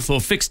available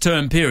for fixed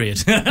term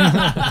period.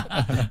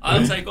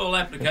 I'll take all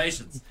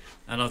applications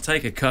and I'll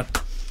take a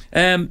cut.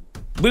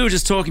 we were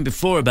just talking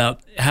before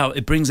about how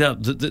it brings out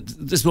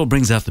this all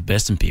brings out the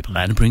best in people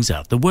and it brings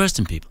out the worst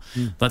in people.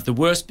 But the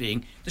worst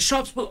being the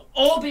shops will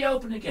all be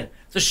open again.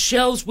 The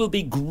shelves will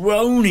be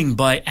groaning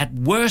by at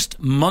worst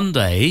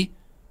Monday.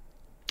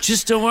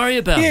 Just don't worry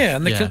about it. Yeah,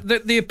 and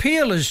the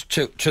appeal is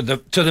to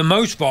the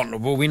most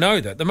vulnerable. We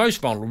know that the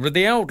most vulnerable are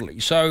the elderly.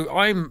 So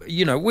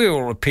we're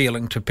all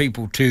appealing to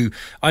people to.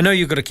 I know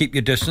you've got to keep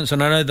your distance,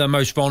 and I know they're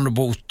most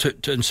vulnerable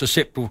and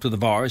susceptible to the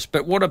virus.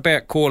 But what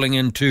about calling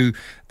into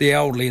the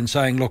elderly and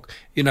saying, look,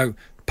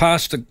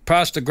 pass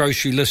the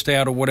grocery list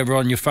out or whatever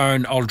on your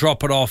phone. I'll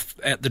drop it off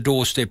at the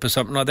doorstep or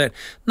something like that.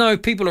 No,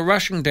 people are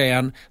rushing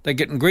down. They're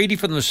getting greedy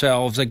for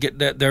themselves.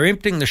 They're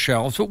emptying the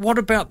shelves. But what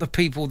about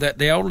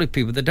the elderly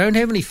people that don't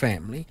have any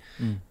family,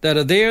 that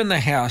are there in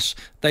the house?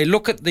 They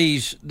look at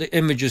the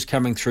images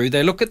coming through.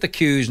 They look at the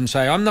queues and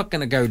say, I'm not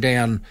going to go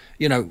down.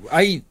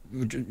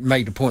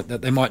 Made a point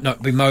that they might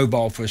not be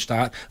mobile for a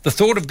start. The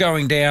thought of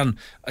going down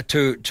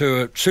to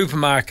a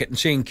supermarket and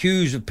seeing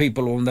queues of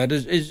people on that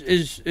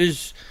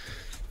is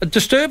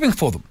disturbing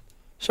for them.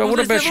 So what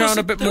about showing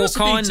a bit more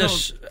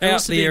kindness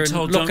out there and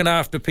looking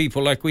after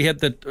people? Like we had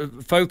the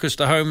focus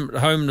to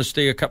homeless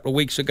there a couple of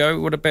weeks ago.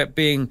 What about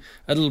being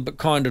a little bit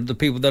kinder to the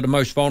people that are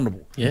most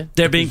vulnerable? Yeah,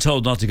 they're being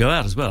told not to go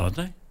out as well, aren't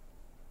they?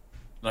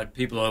 Like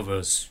people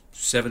over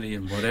 70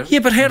 and whatever. Yeah,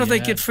 but how do they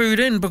get food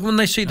in? But when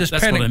they see this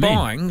panic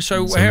buying,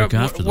 so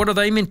what are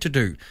they meant to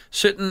do?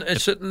 Sit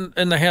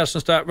in the house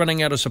and start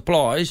running out of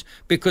supplies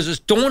because it's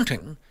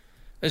daunting.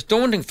 It's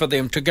daunting for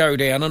them to go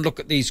down and look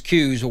at these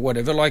queues or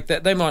whatever like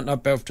that. They might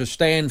not be able to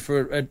stand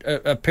for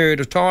a period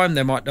of time.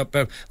 They might not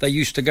be. They're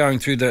used to going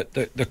through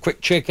the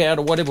quick checkout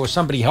or whatever, or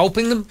somebody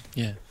helping them.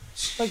 Yeah.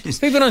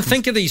 People don't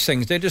think of these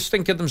things. They just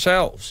think of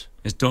themselves.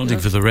 It's daunting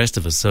for the rest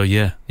of us. So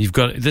you've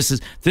got this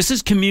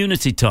is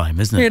community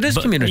time, isn't it? Yeah, it is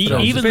community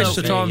time. Even the best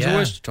of times, the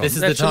worst of times.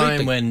 This is the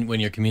time when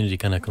your community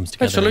kind of comes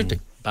together. Absolutely.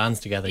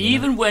 Bands together.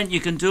 Even when you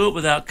can do it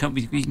without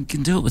you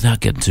can do it without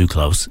getting too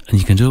close, and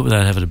you can do it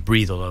without having to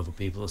breathe all over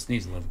people or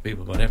sneeze all over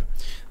people, whatever.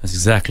 That's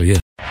exactly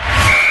it.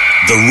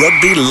 The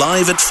Rugby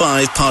Live at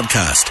 5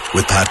 podcast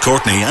with Pat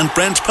Courtney and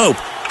Brent Pope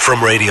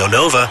from Radio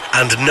Nova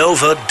and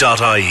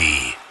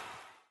Nova.ie.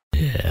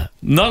 Yeah,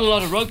 not a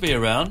lot of rugby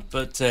around,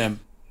 but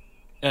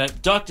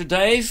Dr.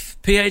 Dave,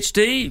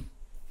 PhD,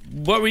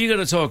 what were you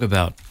going to talk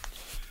about?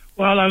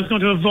 Well, I was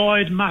going to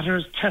avoid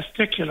matters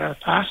testicular,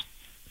 Pat.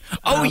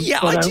 Oh, yeah.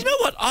 Do you know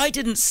what? I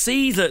didn't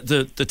see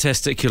the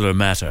testicular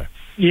matter.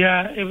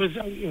 Yeah, it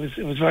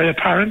was very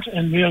apparent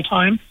in real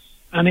time.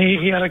 And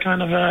he had a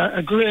kind of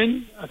a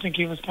grin. I think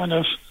he was kind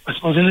of, I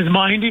suppose in his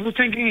mind, he was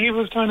thinking he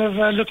was kind of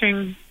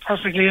looking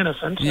perfectly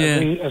innocent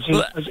as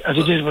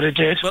he did what he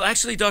did. Well,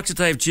 actually, Dr.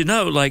 Dave, do you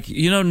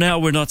know, now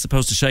we're not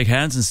supposed to shake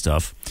hands and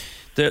stuff.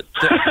 You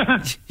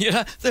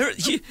know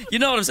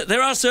what I'm saying?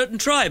 There are certain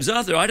tribes,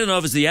 aren't there? I don't know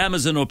if it's the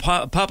Amazon or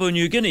Papua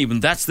New Guinea,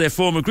 but that's their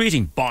form of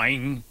greeting.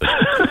 Boing.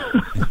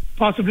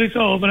 Possibly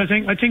so, but I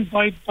think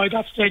by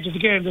that stage of the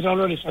game, they'd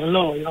already said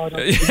hello. I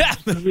don't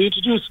think going to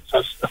reintroduce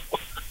themselves.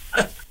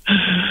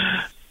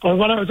 But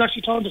what I was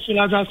actually talking to a few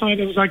lads last night,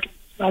 it was like,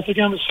 I think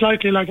it was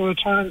slightly like a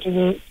return to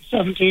the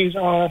 70s,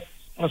 or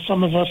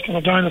some of us kind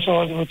of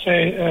dinosaurs would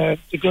say,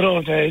 the good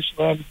old days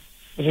when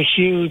there was a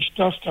huge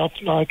dust up.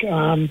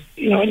 In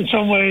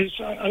some ways,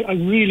 I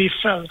really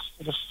felt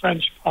the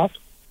French pop.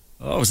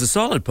 Oh, it was a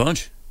solid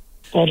punch.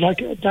 But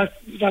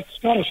that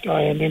Scottish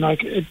guy,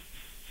 it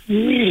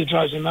really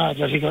drives me mad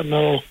that he got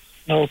no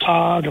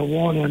card or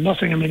warning or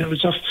nothing. It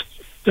was just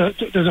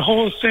there's a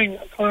whole thing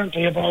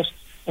currently about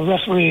the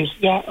referees,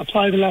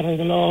 apply the letter of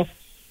the law,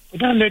 but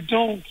then they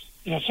don't,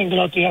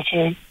 single out the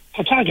actual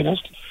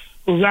protagonist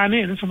who ran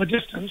in from a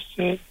distance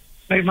to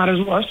make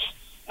matters worse.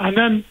 And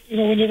then,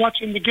 when you're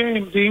watching the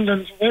game, the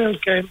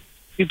England-Wales game,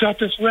 you've got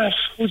this ref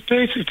who's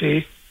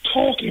basically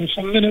talking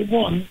from minute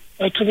one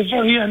to the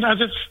very end as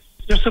if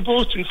you're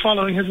supposed to be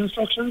following his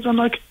instructions. And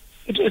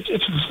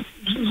it's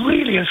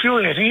really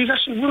infuriating. He's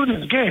actually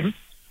ruining the game.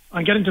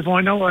 I'm getting to the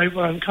point now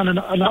where I'm kind of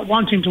not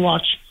wanting to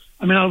watch.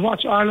 I'll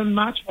watch Ireland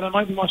match, but I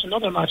mightn't watch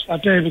another match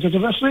that day because the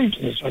referee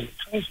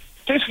is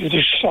basically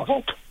just shut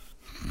up.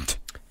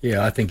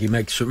 Yeah, I think he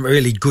makes some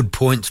really good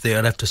points there,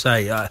 I'd have to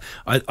say.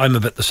 I'm a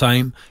bit the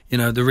same.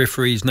 The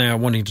referees now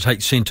wanting to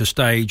take centre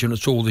stage, and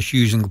it's all this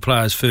using the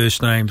players'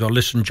 first names.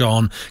 Listen,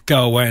 John,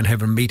 go away and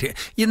have a meeting.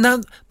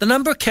 The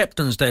number of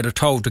captains that are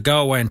told to go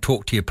away and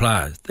talk to your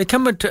players. They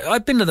come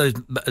I've been to those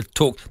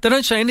talks. They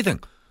don't say anything.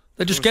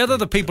 They just gather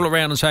the people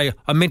around and say,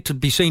 I'm meant to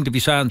be seen to be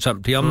saying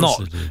something to you. I'm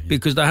not,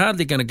 because they're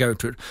hardly going to go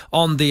to it.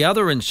 On the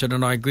other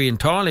incident, I agree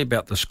entirely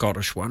about the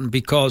Scottish one,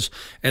 because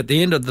at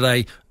the end of the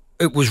day,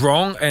 it was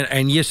wrong,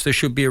 and yes, there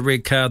should be a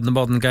red card in the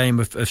modern game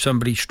if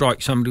somebody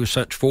strikes somebody with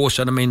such force.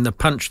 And the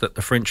punch that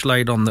the French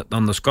laid on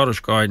the Scottish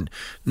guy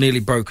nearly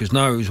broke his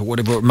nose, or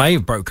whatever, it may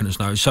have broken his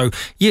nose. So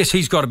yes,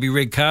 he's got to be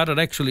red carded.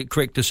 Actually,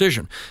 correct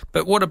decision.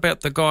 But what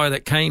about the guy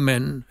that came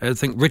in, I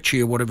think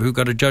Richie or whatever, who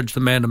got to judge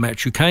the man of the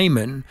match, who came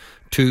in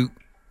to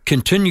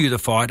continue the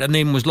fight, and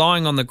then was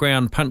lying on the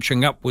ground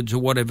punching upwards or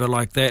whatever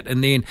like that,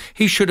 and then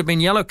he should have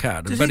been yellow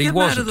carded, but he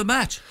wasn't. Man of the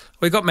match?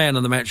 We got man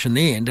of the match in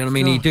the end, and I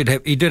mean he did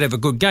have a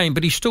good game,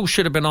 but he still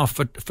should have been off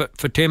for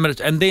 10 minutes.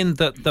 And then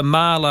the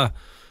Marler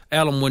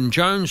Alan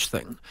Wynne-Jones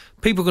thing,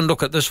 people can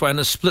look at this way, and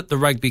it's split the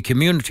rugby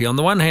community. On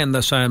the one hand,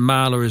 they're saying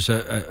Marler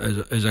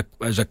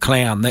is a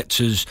clown, that's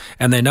his,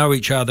 and they know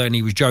each other, and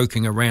he was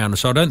joking around.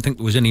 So I don't think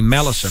there was any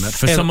malice in it.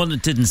 For someone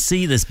that didn't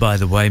see this, by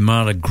the way,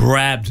 Marler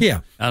grabbed.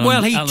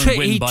 Alan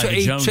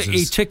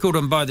He tickled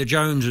him by the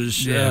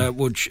Joneses,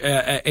 which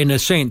in a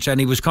sense, and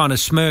he was kind of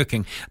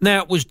smirking.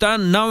 Now it was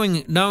done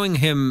knowing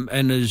him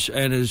and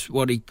his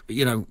what he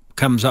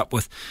comes up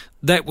with.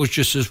 That was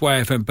just his way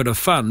of a bit of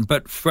fun.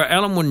 But for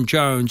Alan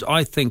Wynne-Jones,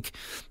 I think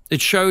it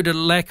showed a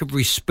lack of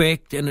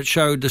respect, and it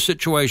showed the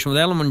situation with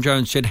Alan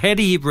Wynne-Jones said, had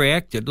he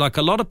reacted, like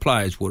a lot of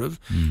players would have,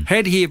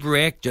 had he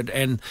reacted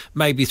and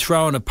maybe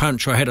thrown a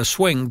punch or had a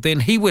swing, then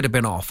he would have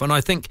been off. And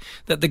I think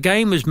that the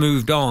game has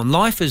moved on.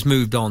 Life has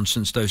moved on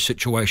since those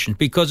situations,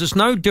 because it's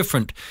no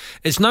different.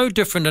 It's no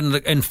different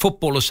in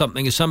football or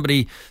something as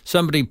somebody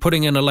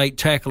putting in a late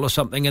tackle or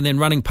something and then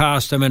running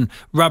past him and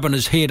rubbing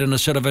his head in a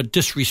sort of a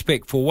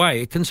disrespectful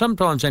way. It can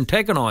sometimes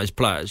antagonise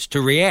players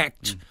to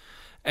react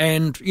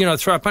and,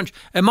 throw a punch.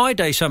 In my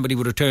day, somebody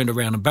would have turned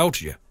around and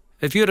belted you.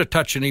 If you had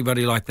touched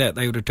anybody like that,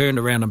 they would have turned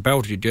around and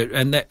belted you,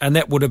 and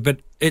that would have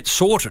been it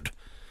sorted.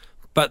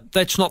 But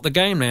that's not the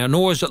game now,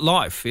 nor is it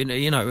life.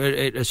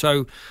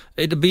 So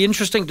it'd be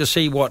interesting to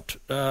see what.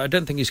 I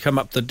don't think he's come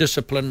up the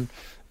discipline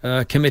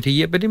committee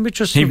yet, but it'd be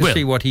interesting to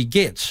see what he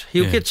gets.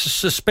 He'll get a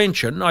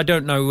suspension. I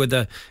don't know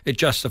whether it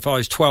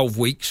justifies 12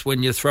 weeks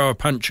when you throw a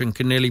punch and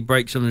can nearly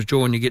break someone's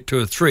jaw and you get 2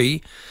 or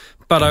 3.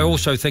 But I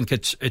also think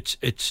it's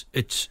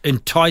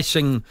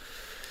enticing.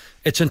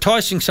 It's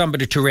enticing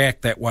somebody to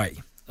react that way.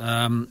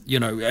 And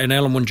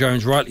Alan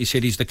Wynne-Jones rightly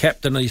said he's the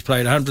captain and he's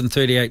played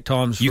 138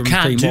 times for you the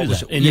can't team. do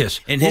that.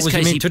 In what was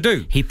he meant to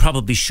do? He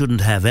probably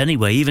shouldn't have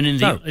anyway. Even in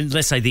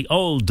let's say the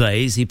old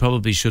days, he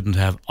probably shouldn't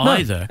have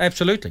either.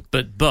 Absolutely.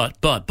 But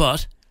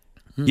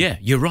yeah,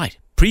 you're right.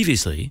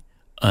 Previously,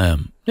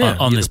 on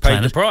this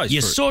planet,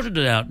 you sorted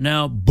it out.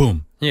 Now,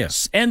 boom.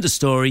 Yes. End of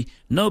story.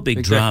 No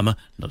big drama.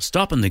 No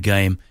stopping the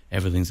game.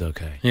 Everything's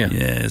okay. Yeah,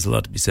 there's a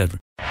lot to be said for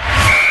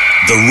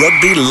the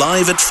Rugby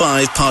Live at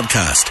 5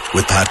 podcast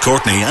with Pat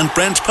Courtney and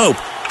Brent Pope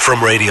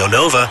from Radio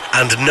Nova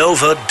and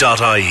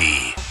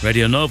Nova.ie.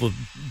 Radio Nova,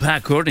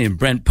 Pat Courtney and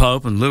Brent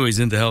Pope, and Louis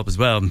in to help as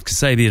well.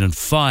 Kasabian and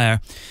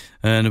Fire.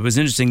 And it was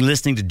interesting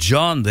listening to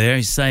John there.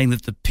 He's saying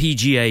that the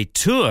PGA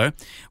Tour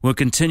will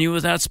continue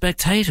without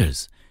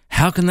spectators.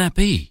 How can that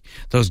be?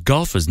 Those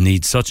golfers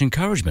need such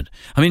encouragement.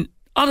 I mean,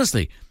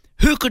 honestly,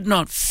 who could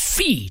not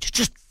feed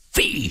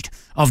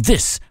of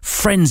this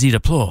frenzied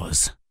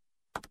applause?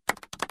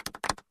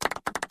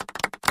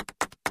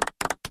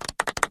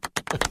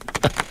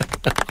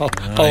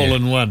 Hole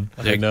in one.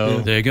 They're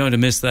going to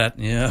miss that.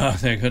 Yeah,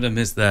 they're going to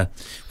miss that.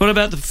 What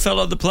about the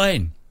fellow on the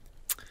plane?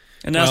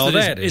 And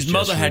his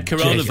mother had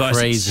coronavirus.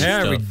 Crazy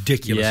How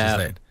ridiculous is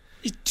that?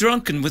 He's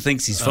drunk and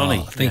thinks he's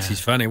funny. Thinks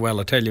he's funny. Well,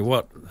 I tell you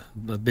what,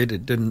 I bet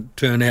it didn't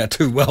turn out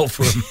too well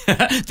for him.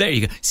 There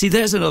you go. See,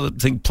 there's another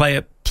thing.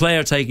 Player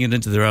taking it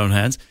into their own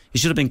hands. He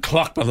should have been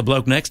clocked by the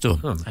bloke next to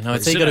him. I know.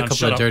 I'd say he got a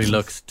couple of dirty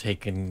looks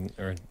taking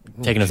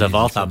himself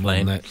off that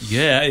plane.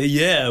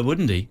 Yeah,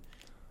 wouldn't he?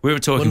 We were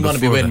talking before. Wouldn't want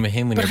to be waiting with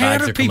him when your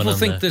bags are coming on. But how do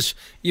people think this?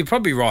 You're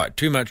probably right.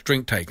 Too much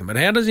drink taken. But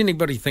how does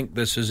anybody think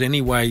this is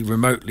any way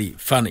remotely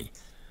funny?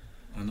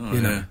 I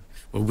know.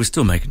 Well, we're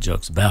still making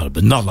jokes about it,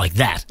 but not like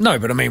that. No,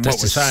 but I mean, what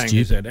we're saying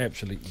is that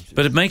absolutely.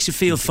 But it makes you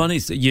feel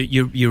funny.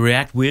 You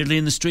react weirdly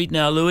in the street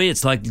now, Louis.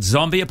 It's like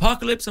zombie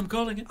apocalypse, I'm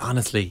calling it.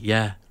 Honestly,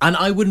 yeah. And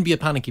I wouldn't be a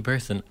panicky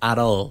person at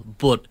all,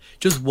 but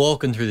just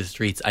walking through the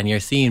streets and you're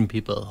seeing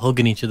people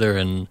hugging each other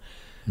and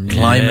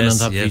climbing on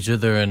top of each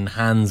other and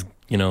hands.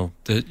 We won't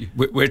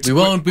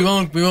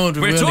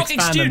talking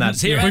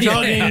students here. I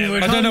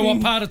don't know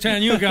what part of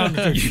town you're going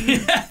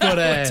to.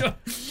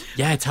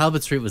 But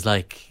Talbot Street was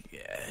like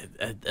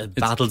a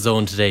battle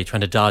zone today,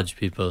 trying to dodge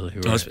people who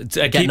were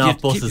getting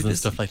off buses and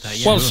stuff like that.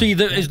 Yeah. Well, see,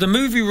 is the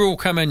movie rule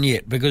come in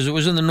yet? Because it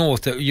was in the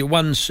north that you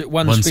one spare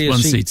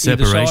seat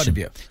separation.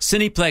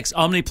 Cineplex,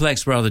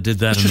 Omniplex rather did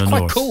that in the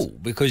north. Which is quite cool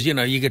because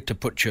you get to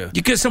put your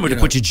somewhere to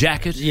put your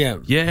jacket. Yeah,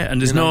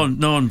 and there's no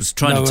one was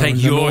trying to take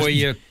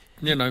yours.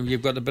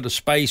 You've got a bit of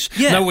space.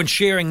 Yeah. No one's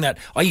sharing that.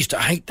 I used to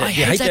hate that. I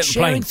hate that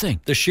sharing thing.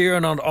 The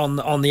sharing on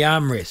the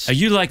armrest. Are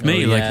you like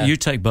me? Like you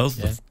take both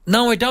of them?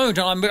 No, I don't.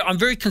 I'm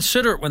very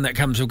considerate when that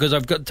comes because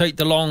I've got to take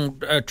the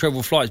long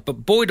travel flights. But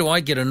boy, do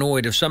I get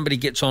annoyed if somebody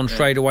gets on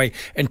straight away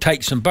and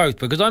takes them both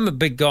because I'm a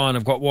big guy and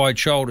I've got wide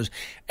shoulders.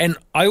 And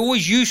I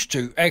always used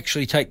to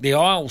actually take the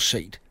aisle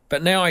seat.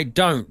 But now I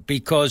don't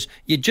because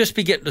you'd just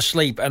be getting to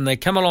sleep and they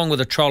come along with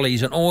the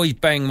trolleys and always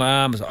bang my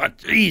arms. Oh,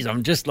 geez,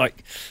 I'm just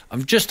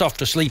off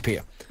to sleep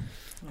here.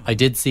 I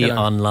did see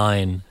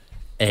online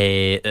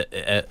a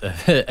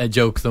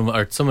joke, someone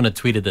had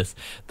tweeted this,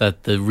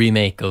 that the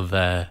remake of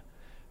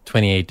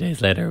 28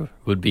 days later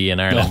would be in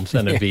Ireland,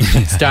 and it'd be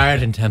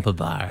start in Temple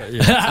Bar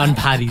on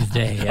Paddy's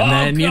Day,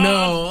 and then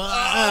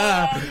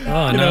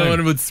and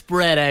it would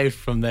spread out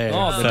from there.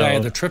 The day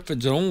of the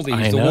Triffids and all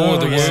these, the War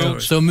of the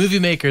Worlds. So movie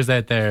makers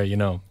out there,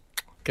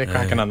 get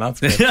cracking on that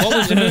script. What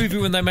was the movie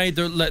when they made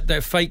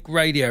their fake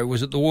radio?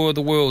 Was it the War of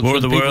the Worlds? War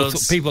of the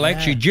Worlds. People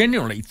actually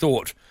genuinely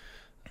thought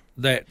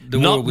that the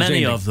war was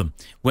many ending. of them.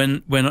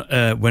 When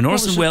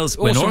Orson Welles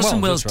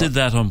did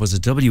that on, was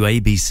it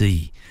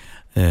WABC?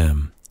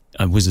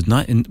 Was it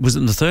in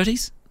the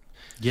 30s?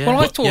 Yeah. Well,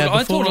 I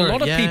thought a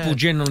lot of people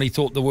generally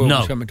thought the world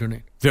was coming to an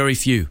end. Very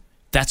few.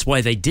 That's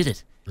why they did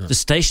it. Yeah. The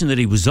station that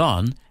he was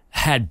on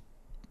had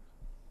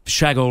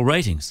shag-all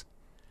ratings,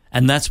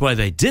 and that's why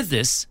they did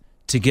this,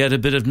 to get a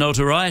bit of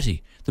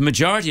notoriety. The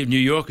majority of New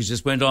Yorkers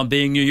just went on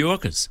being New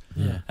Yorkers,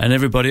 and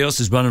everybody else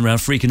is running around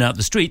freaking out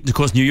the street. And of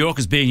course, New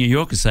Yorkers being New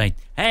Yorkers, saying,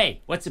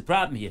 "Hey, what's the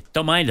problem here?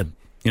 Don't mind them."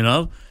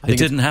 It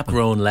didn't happen.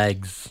 Grown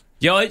legs.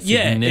 Yeah,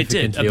 it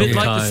did. A bit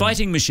like the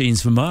fighting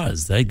machines from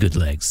Mars. They had good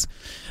legs.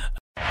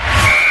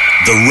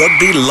 The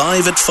Rugby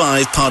Live at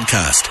 5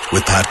 podcast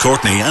with Pat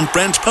Courtney and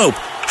Brent Pope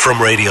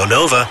from Radio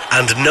Nova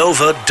and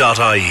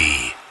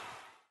Nova.ie.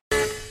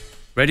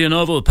 Radio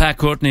Nova with Pat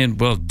Courtney, and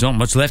not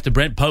much left of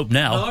Brent Pope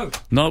now.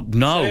 No.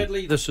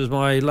 Sadly, this is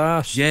my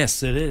last.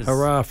 Yes, it is.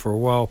 Hurrah for a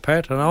while,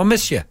 Pat, and I'll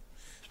miss you.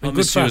 I'll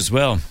miss you as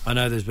well. I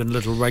know there's been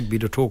little rugby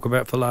to talk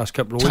about for the last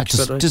couple of weeks.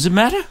 Does it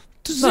matter?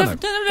 I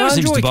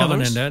enjoy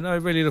coming in there. I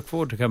really look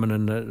forward to coming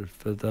in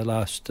for the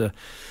last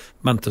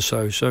month or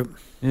so. So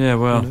yeah,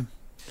 well,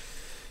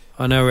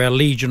 I know our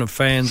legion of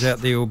fans out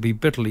there will be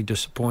bitterly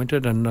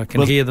disappointed, and I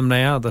can hear them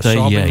now. They're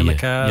sobbing in the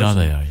cars. Yeah,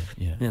 they are.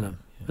 Yeah.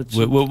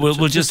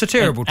 We'll just a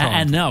terrible time.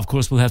 And now, of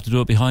course, we'll have to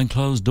do it behind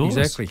closed doors.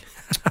 Exactly.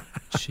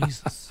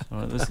 Jesus. All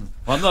right, listen.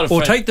 Well, I'm not afraid.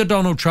 Or take the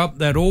Donald Trump.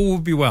 That all will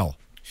be well.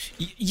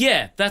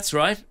 Yeah, that's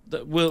right.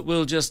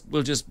 We'll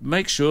just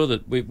make sure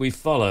that we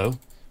follow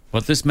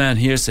what this man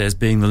here says.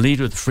 Being the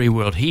leader of the free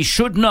world, he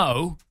should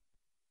know.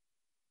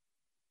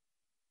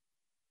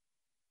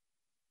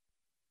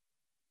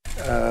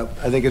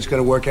 I think it's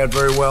going to work out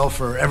very well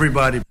for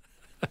everybody.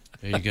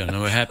 There you go. No,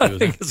 we're happy with I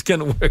think it's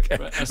going to work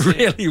out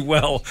really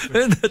well.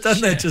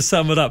 Doesn't that just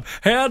sum it up?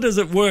 How does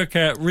it work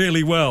out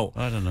really well?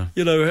 I don't know.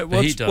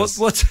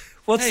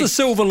 What's the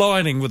silver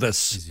lining with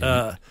this,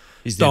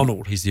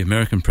 Donald? He's the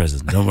American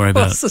president. Don't worry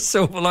about What's the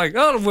silver lining?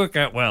 Oh, it'll work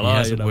out well. It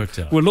hasn't worked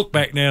out. We'll look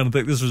back now and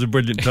think this was a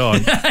brilliant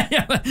time.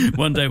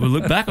 One day we'll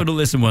look back on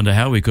this and wonder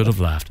how we could have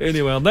laughed.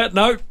 Anyway, on that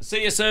note,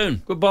 see you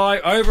soon.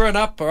 Goodbye. Over and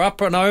up, or up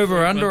and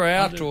over, under,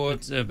 out, or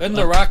in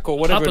the ruck, or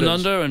whatever. Up and it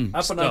is. under and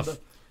up stuff. and under.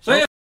 See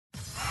you.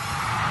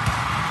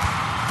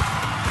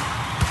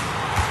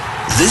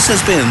 This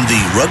has been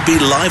the Rugby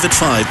Live at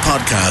 5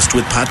 podcast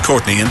with Pat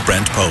Courtney and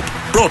Brent Pope.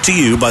 Brought to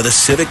you by the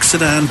Civic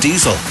Sedan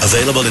Diesel.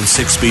 Available in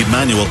 6-speed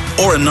manual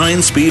or a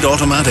 9-speed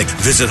automatic.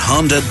 Visit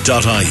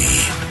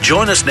Honda.ie.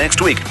 Join us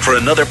next week for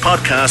another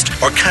podcast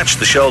or catch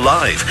the show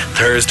live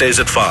Thursdays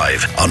at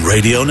 5 on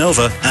Radio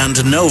Nova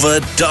and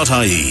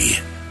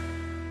Nova.ie.